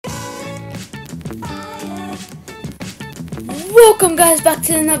Welcome guys back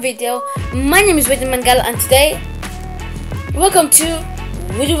to another video. My name is Wade Mangala and today welcome to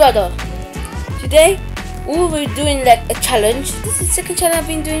Would You Rather. Today we will be doing like a challenge. This is the second challenge I've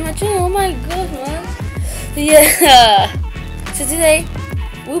been doing my channel. Oh my god, man. Yeah. So today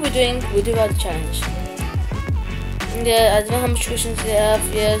we'll be doing Would You Rather challenge. Yeah, I don't know how much questions they have.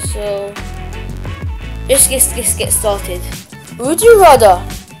 Yeah, so let's get started. Would you rather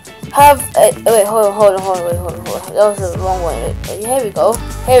have wait, hold on, that was the wrong one. Wait, here we go.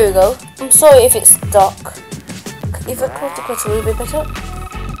 I'm sorry if it's dark. If I close the curtain, will it be better?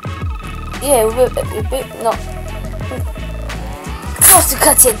 Yeah, it will be not. Close the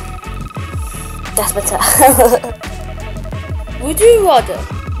curtain. That's better. Would you rather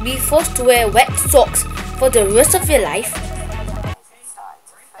be forced to wear wet socks for the rest of your life?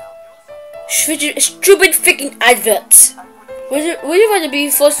 Stupid freaking adverts. Would you rather be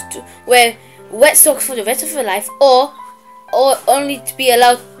forced to wear wet socks for the rest of your life, or only to be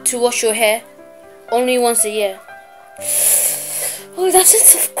allowed to wash your hair only once a year? Oh, that's a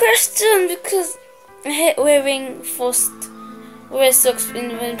tough question because I hate wearing forced wear socks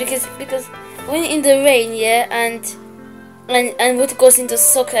because when in the rain, yeah, and what goes into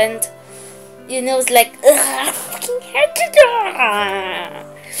sock and you know it's like I fucking hate it.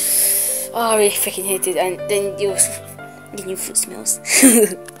 Oh, I really freaking hate it, and then you. The new foot smells.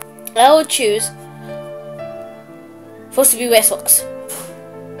 I would choose forced to be wear socks.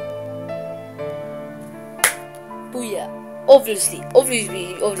 Booyah. Obviously.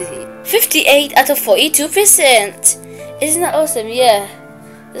 58 out of 42%. Isn't that awesome? Yeah.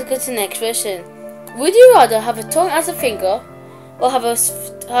 Let's go to the next question. Would you rather have a tongue as a finger, or have a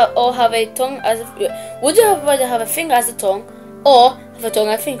tongue as a? Would you rather have a finger as a tongue, or have a tongue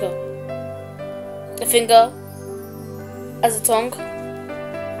as a finger? A finger as a tongue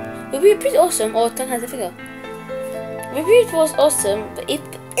would be pretty awesome, or a tongue as a finger. Maybe it was awesome, but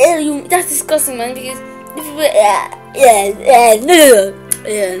that's disgusting, man. Because if you no.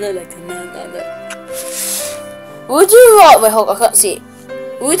 Would you rather? Wait, hold on, I can't see.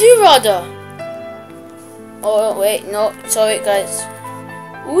 Would you rather? Oh wait, no, sorry guys.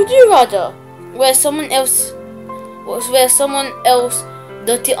 Would you rather wear someone else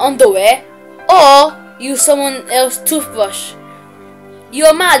dirty underwear, or use someone else's toothbrush?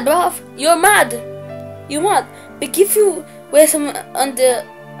 You're mad, bruv. You're mad. But if you wear someone under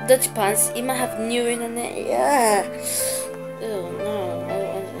dirty pants, it might have urine on it. Yeah. Oh no, I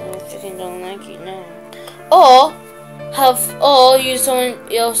freaking don't like it. No. Or use someone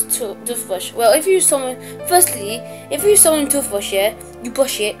else's toothbrush. Well, if you use someone toothbrush, yeah, you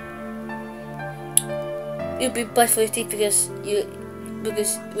brush it. It'll be bad for your teeth because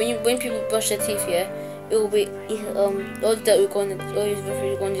when people brush their teeth, yeah, it will be all that will go on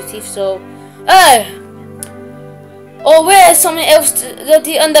your teeth. So, or wear someone else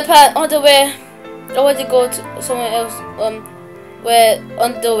the underwear, or whether go to someone else wear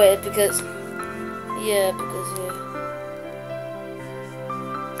underwear because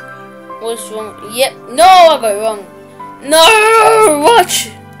what's wrong? Yep, no, I got it wrong. No, watch.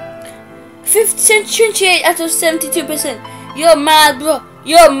 28 out of 72%. You're mad, bro.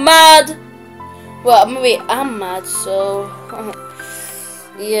 You're mad. Well, I'm mad, so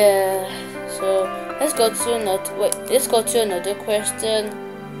yeah. So let's go to another question.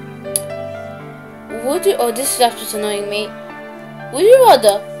 Would you? Oh, this is actually annoying me. Would you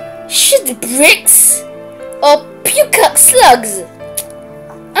rather shit bricks or puke out slugs?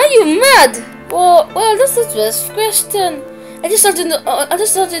 Are you mad? Well, that's the first question. I just started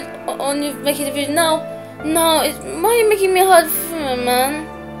on you making the video now. No, why are you making me hard for me, man?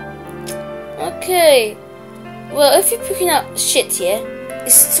 Okay. Well, if you're picking out shit, yeah,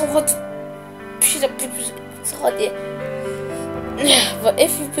 it's so hard to shit up. It's hard, yeah. But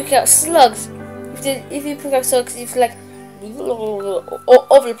if you pick out slugs, it's like all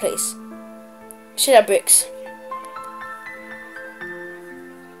over the place. Shit up bricks.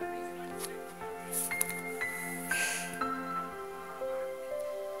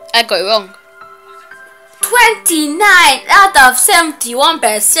 I got it wrong. 29 out of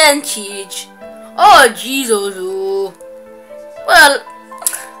 71%. Oh Jesus! Well,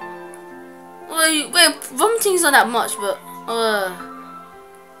 vomiting is not that much, but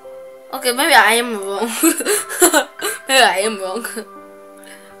okay, maybe I am wrong.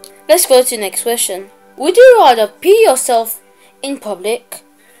 Let's go to the next question. Would you rather pee yourself in public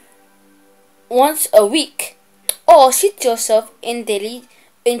once a week, or shit yourself in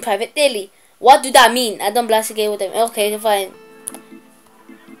private daily? What do that mean? I don't blast again with them. Okay, fine.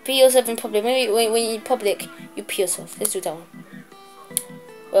 Pee yourself in public. Maybe when you're in public, you pee yourself. Let's do that one.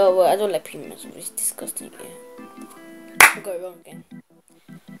 Well, I don't like peeing myself. It's disgusting. Yeah. I got it wrong again.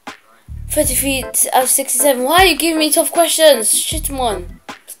 33 out of 67. Why are you giving me tough questions? Shit, man.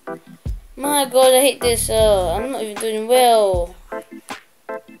 My god, I hate this. I'm not even doing well.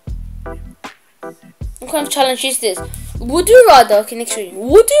 What kind of challenge is this? Would you rather, okay, next one.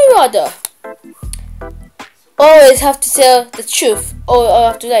 Would you rather always have to tell the truth or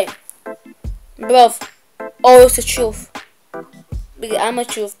have to lie? Bruv, always the truth. Because I'm a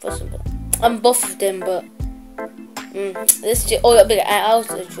truth person, but I'm both of them, but this is all big. I was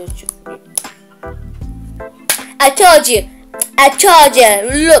the truth. I told you.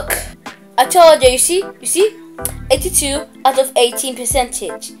 Look, I told you. You see, 82 out of 18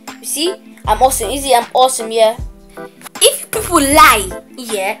 percentage. You see, I'm awesome. Easy, I'm awesome. Yeah. If people lie,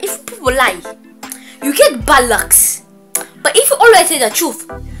 you get bad lucks. But if you always say the truth,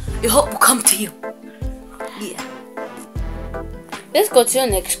 your hope will come to you. Yeah. Let's go to the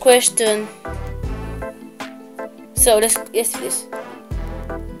next question. So let's do this.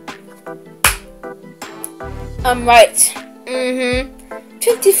 I'm right.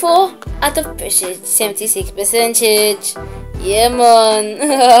 24 out of 76 percentage. Yeah, man.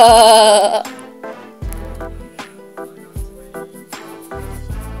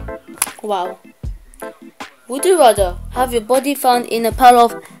 Wow. Would you rather have your body found in a pile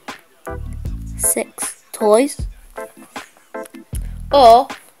of sex toys, or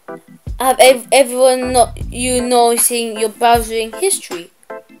have everyone noticing your browsing history?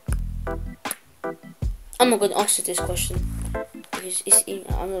 I'm not going to answer this question because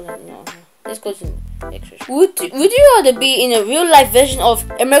I'm not. Let's go to the next question. Would you rather be in a real life version of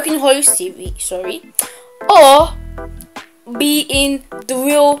American Horror Story, or be in the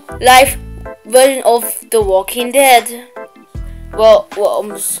real life version of The Walking Dead? Well,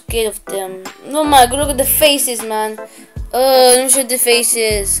 I'm scared of them. No, my God, look at the faces, man. Let me show the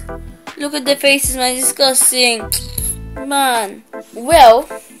faces. Look at the faces, man. Disgusting, man. Well,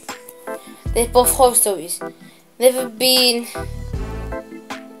 they're both horror stories. Never been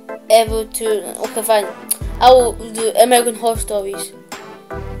able to. Okay, fine. I will do American Horror Stories.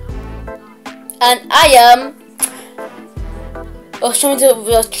 And I am. Oh, show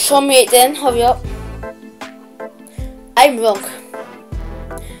me it then. Hurry up. I'm wrong.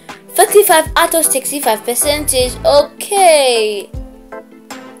 35 out of 65 percentage. Okay.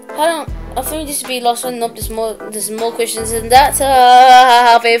 I think this will be last one. Nope, there's more questions than that.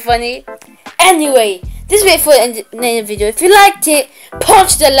 Very funny. Anyway, this will be for the end of the video. If you liked it,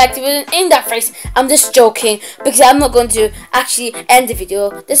 punch the like button in that face. I'm just joking because I'm not going to actually end the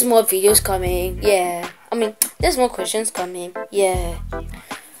video. There's more videos coming. Yeah. I mean, there's more questions coming. Yeah.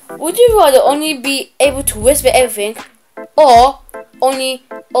 Would you rather only be able to whisper everything, or only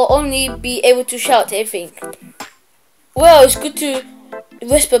be able to shout everything? Well, it's good to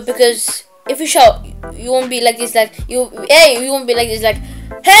whisper because if you shout, you won't be like this. You won't be like this. Like,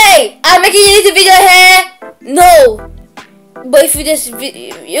 hey, I'm making a little video here. No. But if you just,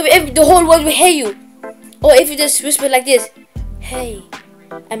 if the whole world will hear you, or if you just whisper like this, hey,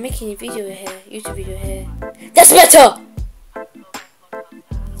 I'm making a video here, YouTube video here. That's better.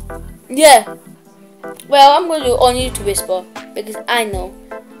 Yeah. Well, I'm going to only to whisper because I know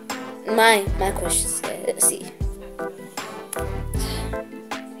my questions here. Let's see.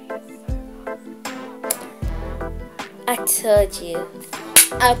 I told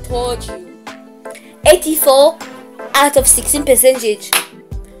you. 84 out of 16 percentage.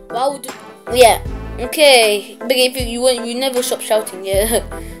 Why would you? Yeah. Okay. But if you never stop shouting. Yeah.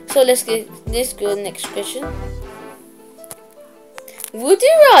 So let's go next question. Would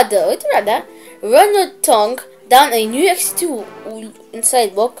you rather run your tongue down a New York City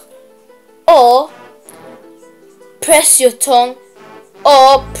sidewalk, or press your tongue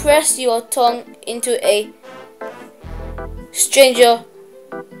into a stranger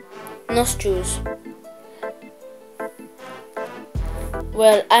nostrils?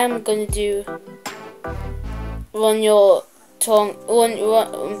 Well, I'm gonna do run your tongue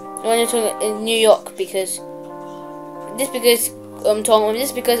in New York because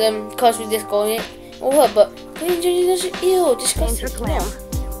cause we just going it. Oh, what? But ew, disgusting. No.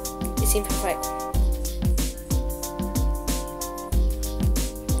 It seems perfect.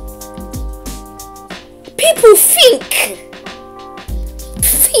 People think.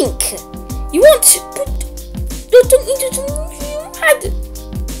 You want to put your tongue into something you had.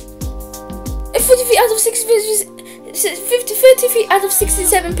 53 out of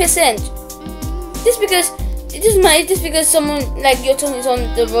 67%. Just because it doesn't matter. Just because someone like your tongue is on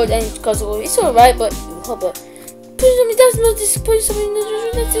the road and it's alright, but that's not disgusting.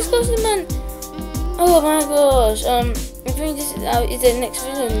 That's disgusting, man. Oh my gosh. I think this is the next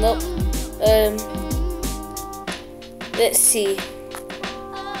video. Nope. Let's see.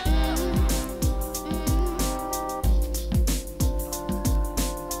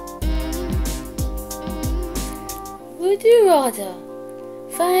 Would you rather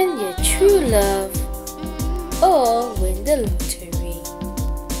find your true love or win the lottery?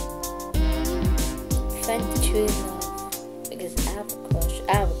 Find the true love, because I have a crush.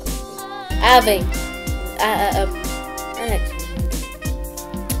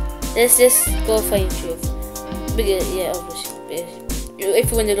 Let's just go find the truth. Because yeah, obviously,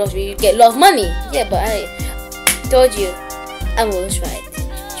 if you win the lottery, you get a lot of money. Yeah, but I told you, I was right.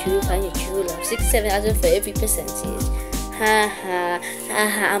 Find your true love. 67 out of 30%. Ha ha ha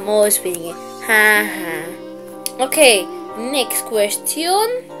ha. I'm always winning it. Ha ha. Okay, next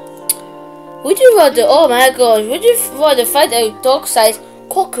question. Would you rather? Oh my gosh! Would you rather fight a dog-sized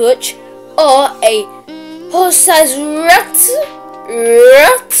cockroach or a horse-sized rat?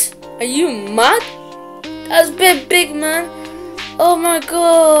 Rat? Are you mad? That's big, man. Oh my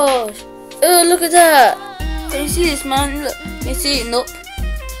gosh! Oh, look at that! Can you see this, man? Look, can you see it? Nope.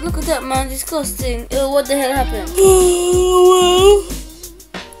 Look at that, man. Disgusting. Oh, what the hell happened?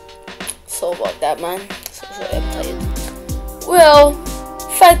 So about that, man. So I'm tired. Well,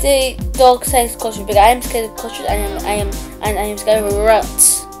 fight a dog-sized cockroach, but I am scared of cockroach. I am scared of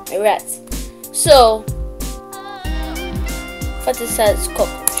rats. A rat. So, fight a sized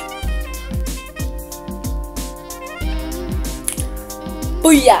cockroach.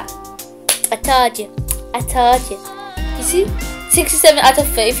 Booyah! I told you. I told you. You see? 67 out of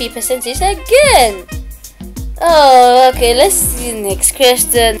 33% again. Oh, okay. Let's see the next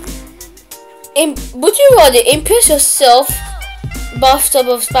question. Would you rather impress yourself bathtub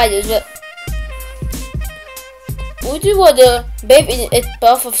of spiders? But would you rather bathe in a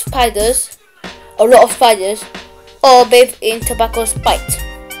bath of spiders, a lot of spiders, or bathe in tobacco spite?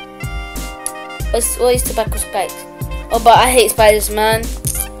 What is tobacco spite? Oh, but I hate spiders, man.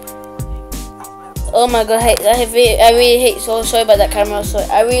 Oh my god, I really hate. So sorry about that camera. Sorry,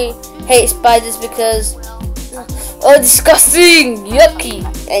 I really hate spiders because oh, disgusting, yucky,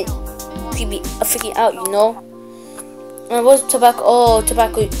 and creepy. I'm freaking out, you know. And what's tobacco? Oh,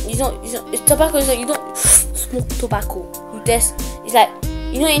 tobacco. You don't. It's tobacco. Is like you don't smoke tobacco. It's like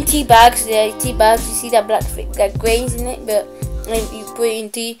in tea bags. Yeah, tea bags. You see that black grains in it, but when you put it in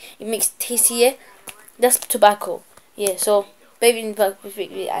tea, it makes it tastier. That's tobacco. Yeah. So baby in tobacco.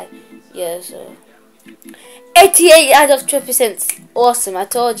 Yeah. So. 88 out of 12%. Awesome, I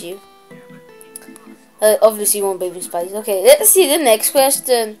told you. Obviously, you won't baby spiders. Okay, let's see the next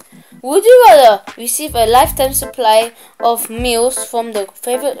question. Would you rather receive a lifetime supply of meals from the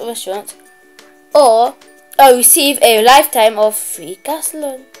favorite restaurant, or receive a lifetime of free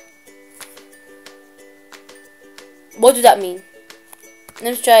gasoline? What does that mean?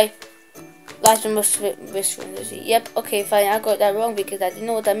 Let's try. Lifetime of restaurant. Yep. Okay, fine. I got that wrong because I didn't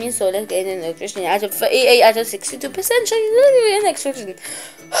know what that means. So let's get into the next question. Out of 38 out of 62%. Next question.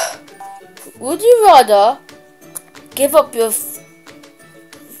 Would you rather give up your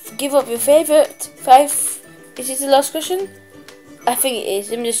favorite 5? Is this the last question? I think it is.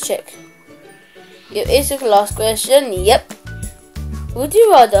 Let me just check. It is the last question. Yep. Would you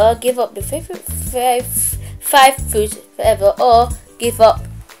rather give up your favorite 5 foods forever, or give up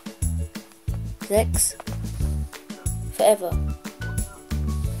sex forever?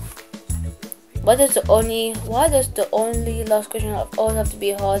 Why does the only last question always have to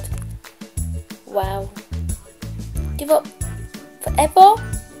be hard? Wow. Give up forever,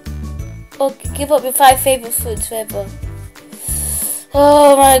 or give up your 5 favorite foods forever?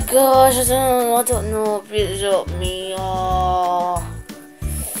 Oh my gosh, I don't know. Please help me.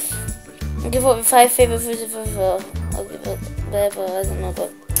 Give up your 5 favorite foods forever. I'll give up whatever. I don't know,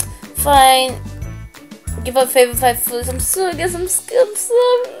 but fine. Give up favorite 5 foods. I'm sorry, guys. I'm sorry.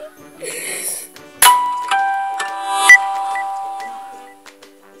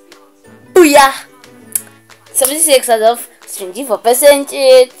 Booyah! 76 out of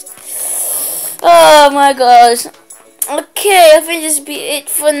 24%. Oh my gosh. Okay, I think this will be it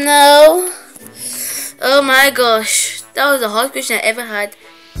for now. Oh my gosh. That was the hardest question I ever had.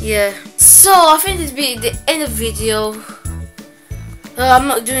 Yeah. So, I think this will be the end of the video. I'm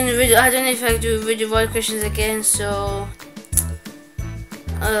not doing the video. I don't know if I do video voice questions again, so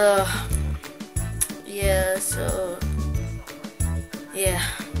yeah, so yeah.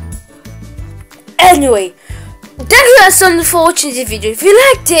 Anyway, thank you guys so much for watching this video. If you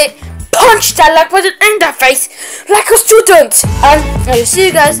liked it, punch that like button in the face like a student, and I will see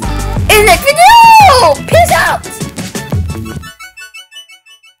you guys in the next video. Peace out.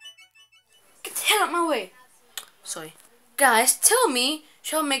 Get the hell out of my way. Sorry. Guys, tell me,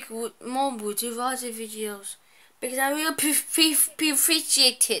 shall I make more Would You Rather videos? because I will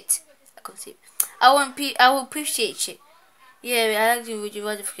appreciate it. I can't see. I will appreciate it. Yeah, I like the video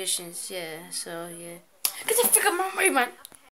notifications. Yeah, so yeah. Get the freaking memory, man.